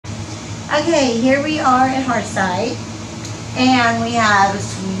Okay, here we are at Hearthside, and we have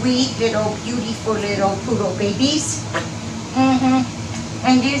sweet little, beautiful little poodle babies.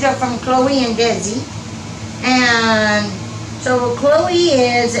 And these are from Chloe and Desi. And so Chloe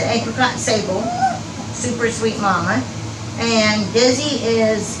is an apricot sable, super sweet mama, and Desi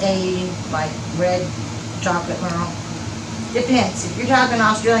is a like red chocolate Merle. Depends. If you're talking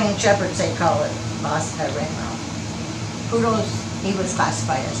Australian Shepherds, they call it red Merle. Poodles, he was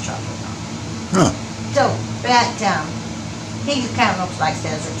classified as chocolate Merle. Huh. So that he kind of looks like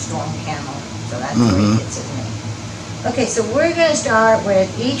Desert Storm Camel, so that's where he gets his name. Okay, so we're going to start with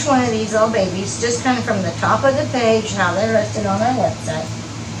each one of these little babies, just kind of from the top of the page, how they're listed on our website.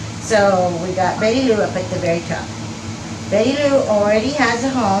 So we got Betty Lou up at the very top. Betty Lou already has a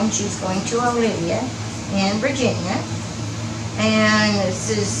home. She's going to Olivia in Virginia. And this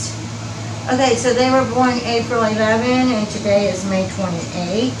is, okay, so they were born April 11, and today is May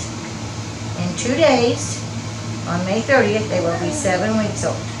 28. In 2 days, on May 30th, they will be 7 weeks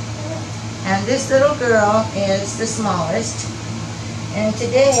old. And this little girl is the smallest. And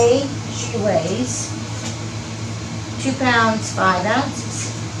today, she weighs 2 pounds, 5 ounces.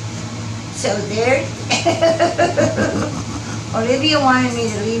 So there, Olivia wanted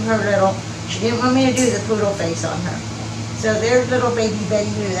me to leave her little, she didn't want me to do the poodle face on her. So there's little baby Betty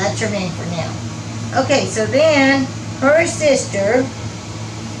Lou, that's her name for now. Okay, so then, her sister,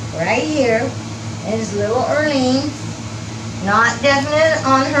 right here, is little Erlene. Not definite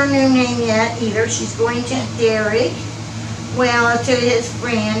on her new name yet either. She's going to Derek. Well, to his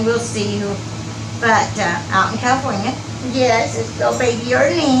friend, we'll see who. But out in California. Yes, it's little baby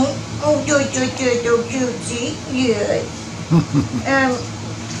Erlene. Oh, do cutesy. Yes.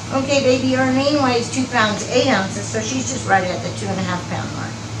 Okay, baby Erlene weighs 2 pounds, 8 ounces, so she's just right at the 2.5 pound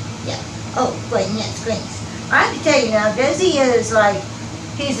mark. Yeah. Oh, goodness. I have to tell you now, Desi is like,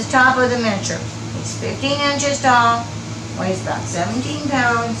 he's the top of the miniature. He's 15 inches tall, weighs about 17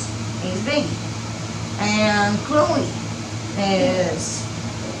 pounds, he's big. And Chloe is,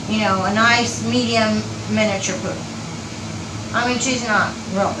 you know, a nice medium miniature poodle. I mean, she's not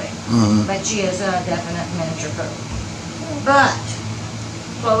real big, but she is a definite miniature poodle. But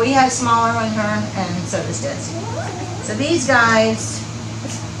Chloe has smaller than her, and so does Desi. So these guys,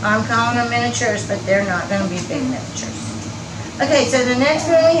 I'm calling them miniatures, but they're not going to be big miniatures. Okay, so the next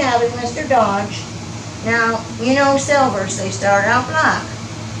one we have is Mr. Dodge. Now, you know silvers, they start out black.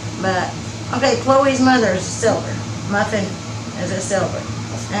 But, okay, Chloe's mother is a silver. Muffin is a silver.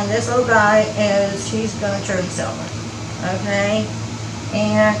 And this little guy he's going to turn silver. Okay?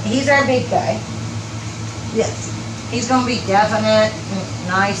 And he's our big guy. Yes. He's going to be definite,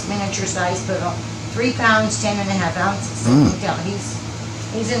 nice miniature size poodle. 3 pounds, 10.5 ounces. So you can tell he's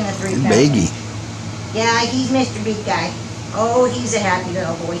in the 3 pounds. Baggy. Yeah, he's Mr. Big Guy. Oh, he's a happy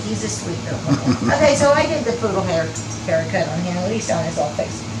little boy. He's a sweet little boy. Okay, so I did the poodle haircut on him, at least on his little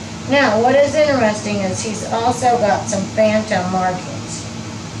face. Now, what is interesting is he's also got some phantom markings.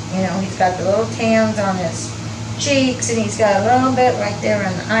 You know, he's got the little tans on his cheeks, and he's got a little bit right there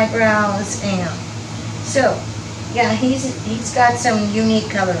on the eyebrows. And so, yeah, he's got some unique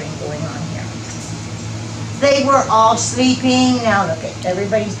coloring going on here. They were all sleeping. Now look at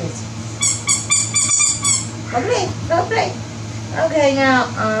everybody's busy. Okay, now,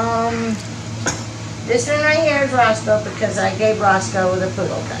 this one right here is Roscoe because I gave Roscoe the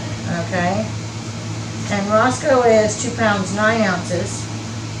poodle cut, okay? And Roscoe is 2 pounds, 9 ounces.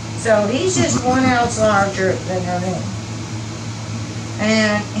 So he's just 1 ounce larger than Erlene.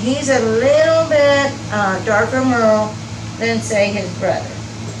 And he's a little bit darker Merle than, say, his brother.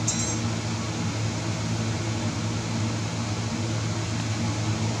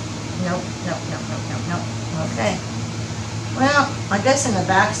 Nope. Okay. Well, I guess in the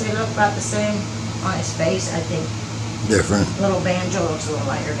backs they look about the same. On his face, I think. Different. Little Banjo looks a little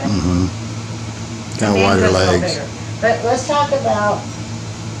lighter than kind of wider legs. But let's talk about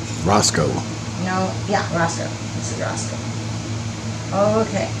Roscoe. No, yeah, Roscoe. This is Roscoe.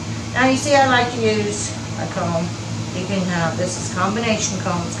 Okay. Now you see I like to use a comb. You can have, this is combination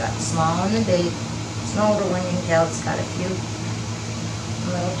comb. It's got the small and the big. It's an older one, you can tell it's got a few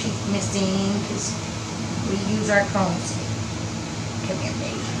little teeth missing because we use our combs. Come here,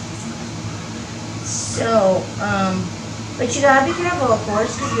 baby. So, but you gotta be careful, of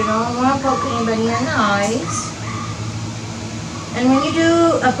course, because you don't want to poke anybody in the eyes. And when you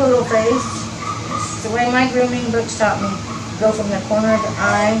do a poodle face, it's the way my grooming books taught me, go from the corner of the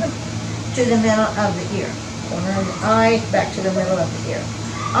eye to the middle of the ear. Corner of the eye, back to the middle of the ear.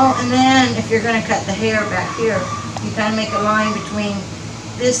 Oh, and then if you're going to cut the hair back here, you kind of make a line between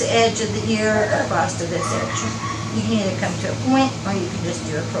this edge of the ear across to this edge. You can either come to a point or you can just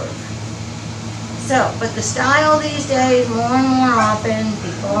do a curve. So, but the style these days, more and more often,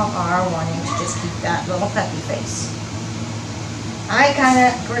 people are wanting to just keep that little puppy face. I kind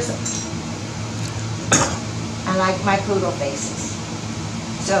of, personally, I like my poodle faces.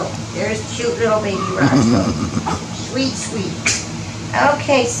 So, there's cute little baby Roscoe. Sweet, sweet.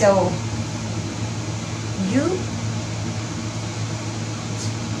 Okay, so,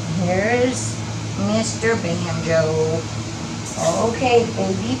 here's Mr. Banjo. Okay,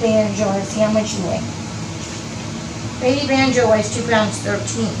 baby Banjo, let's see how much you weigh. Baby Banjo weighs 2 pounds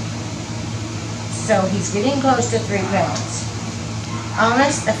 13. So he's getting close to 3 pounds.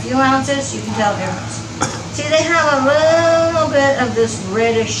 Honest, a few ounces, you can tell the difference. See, they have a little bit of this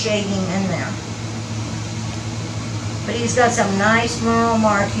reddish shading in there. But he's got some nice Merle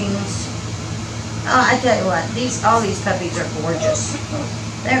markings. Oh, I tell you what, all these puppies are gorgeous.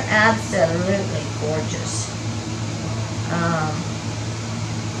 They're absolutely gorgeous.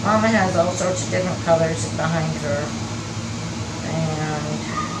 Mama has all sorts of different colors behind her. And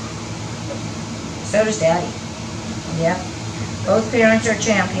so does Daddy. Yep. Both parents are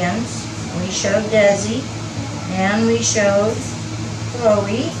champions. We showed Desi and we showed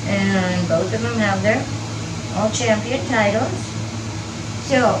Chloe, and both of them have their all champion titles.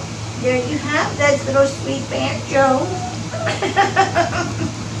 So, there you have that little sweet Banjo.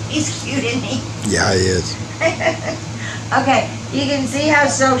 He's cute, isn't he? Yeah, he is. Okay, you can see how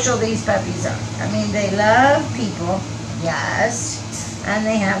social these puppies are. I mean, they love people, yes, and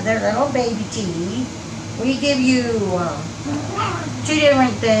they have their little baby tea. We give you 2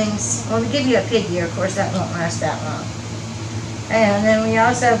 different things. Well, we give you a pig ear, of course, that won't last that long. And then we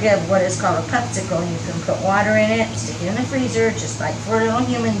also give what is called a popsicle. You can put water in it, stick it in the freezer, just like for little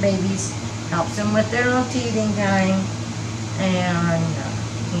human babies. Helps them with their little teething time, and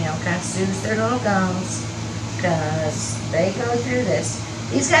kind of soothes their little gums, because they go through this.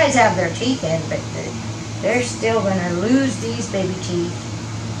 These guys have their teeth in, but they're still going to lose these baby teeth.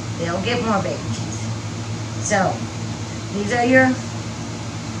 They'll get more baby teeth. So, these are your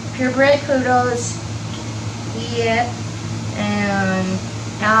purebred poodles. Yep. And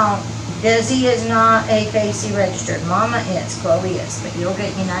now, Desi is not AKC registered. Mama is, Chloe is, but you'll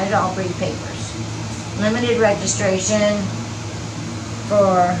get United All Breed papers. Limited registration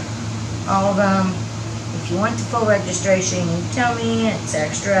for all of them. If you want the full registration, you tell me, it's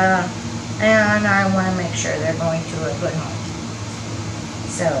extra, and I want to make sure they're going to a good home.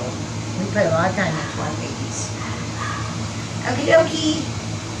 So, we put a lot of time into our babies. Okie dokie.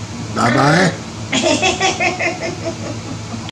 Bye-bye.